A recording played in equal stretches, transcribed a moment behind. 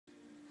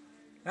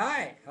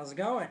Hi, how's it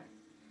going?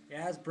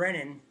 Yeah, it's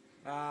Brennan.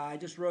 I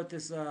just wrote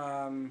this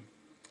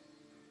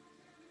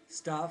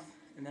stuff,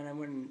 and then I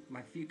went and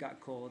my feet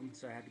got cold,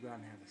 so I had to go out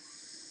and have a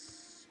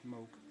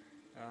smoke.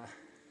 Uh,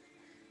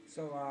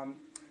 so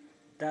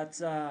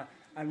that's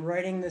I'm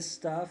writing this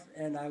stuff,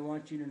 and I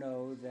want you to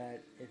know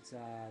that it's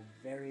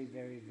very,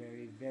 very,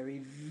 very, very,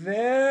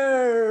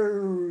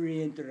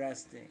 very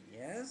interesting.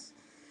 Yes.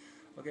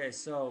 Okay,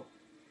 so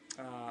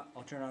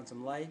I'll turn on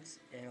some lights,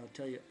 and I'll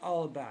tell you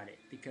all about it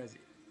because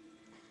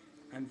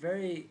I'm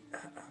very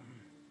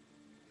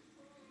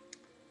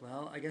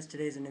well, I guess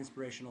today's an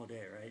inspirational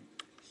day, right?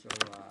 So,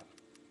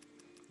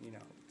 you know,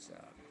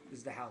 this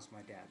is the house my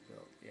dad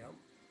built. Yep,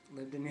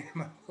 lived in here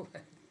my whole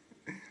life.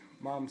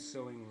 Mom's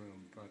sewing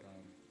room, but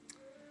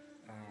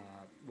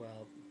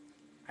well,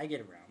 I get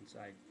around, so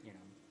I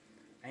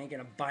ain't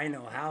gonna buy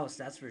no house,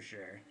 that's for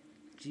sure.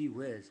 Gee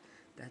whiz,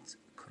 that's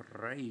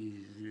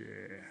crazy.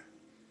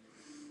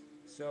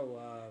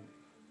 So,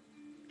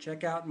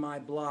 check out my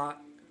blog,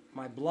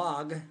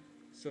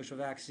 Social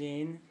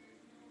Vaccine,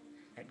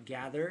 at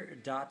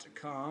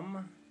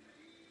gather.com.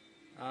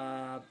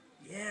 Uh,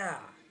 yeah,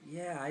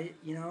 yeah.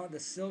 The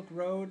Silk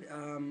Road.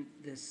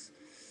 This,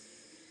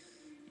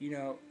 you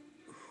know,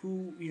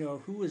 who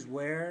is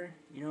where.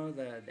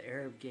 The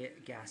Arab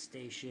gas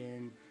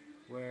station,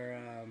 where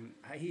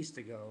I used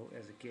to go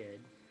as a kid.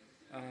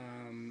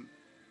 Um,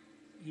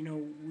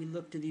 we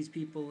look to these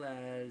people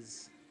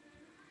as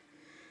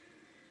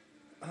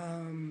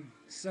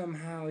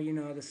somehow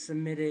the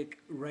Semitic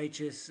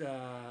righteous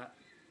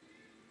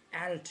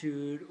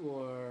attitude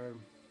or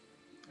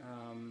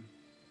um,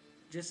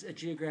 just a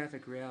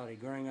geographic reality.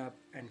 Growing up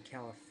in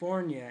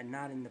California and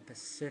not in the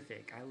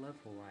Pacific, I love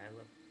Hawaii. I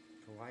love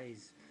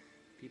Hawaii's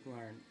people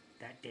aren't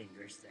that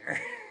dangerous there.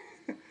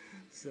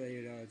 So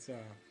it's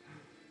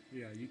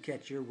you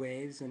catch your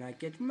waves and I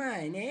catch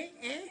mine, eh?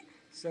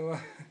 So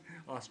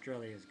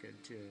Australia is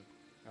good too,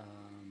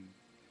 um,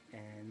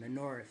 and the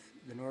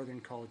northern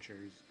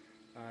cultures.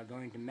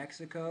 Going to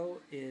Mexico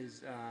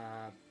is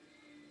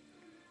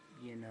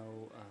you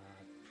know,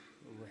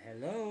 well,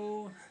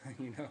 hello,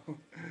 you know,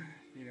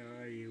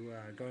 are you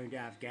going to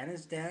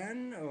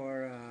Afghanistan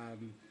or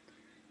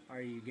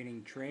are you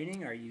getting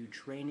training? Are you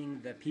training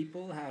the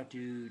people how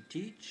to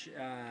teach,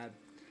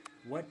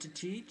 what to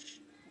teach?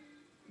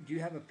 Do you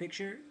have a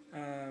picture?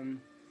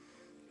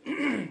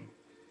 Doogie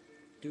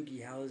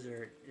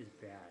Howser is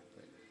bad,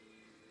 but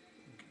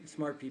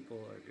smart people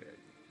are good.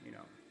 You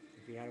know,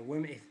 if you had a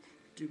woman, if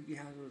Doogie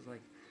Howser was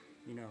like,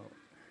 you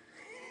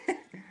know,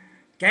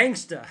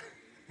 gangsta.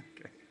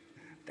 Okay,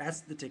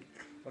 that's the ticket.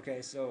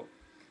 Okay, so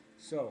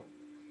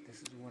this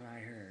is what I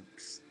heard.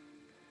 Psst.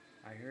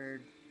 I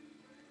heard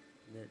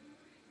that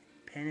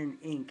pen and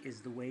ink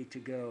is the way to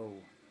go.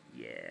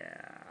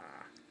 Yeah,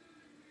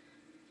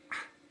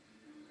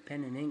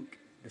 pen and ink,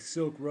 the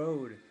Silk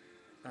Road,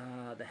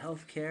 the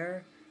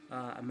healthcare,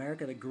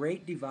 America, the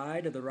Great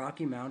Divide of the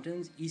Rocky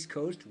Mountains, East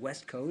Coast,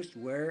 West Coast.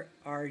 Where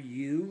are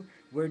you?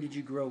 Where did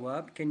you grow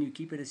up? Can you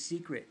keep it a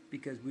secret?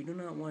 Because we do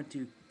not want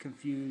to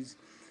confuse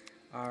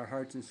our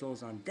hearts and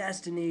souls on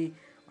destiny.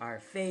 Our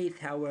faith,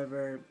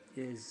 however,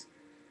 is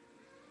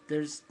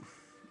there's,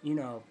 you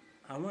know,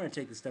 I want to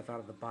take the stuff out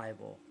of the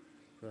Bible.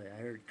 Really,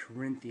 I heard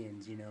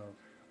Corinthians,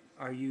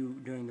 are you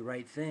doing the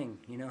right thing?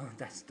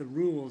 That's the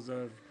rules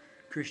of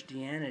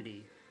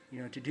Christianity.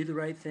 To do the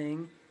right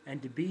thing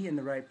and to be in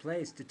the right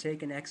place, to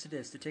take an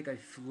exodus, to take a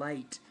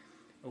flight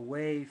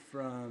away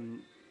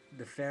from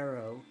the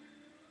Pharaoh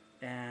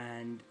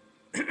and,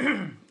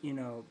 you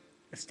know,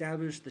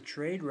 establish the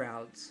trade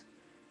routes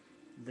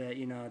that,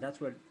 that's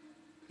what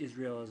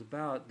Israel is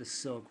about, the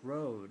Silk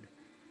Road.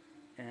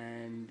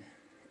 And,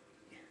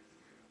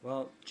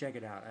 well, check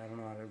it out. I don't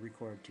know how to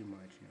record too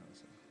much,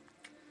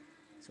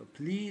 so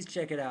please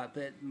check it out.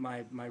 But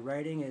my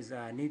writing is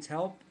needs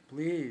help.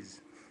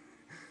 Please,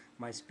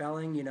 my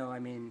spelling.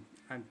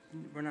 I'm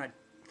we're not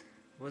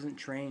wasn't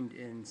trained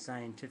in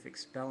scientific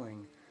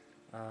spelling,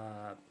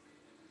 uh,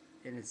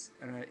 and it's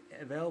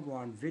available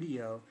on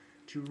video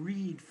to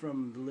read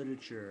from the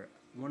literature.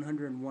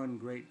 101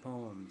 great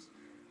poems.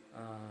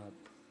 Uh,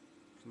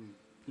 from,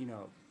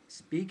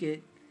 speak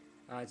it.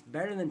 It's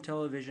better than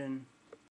television.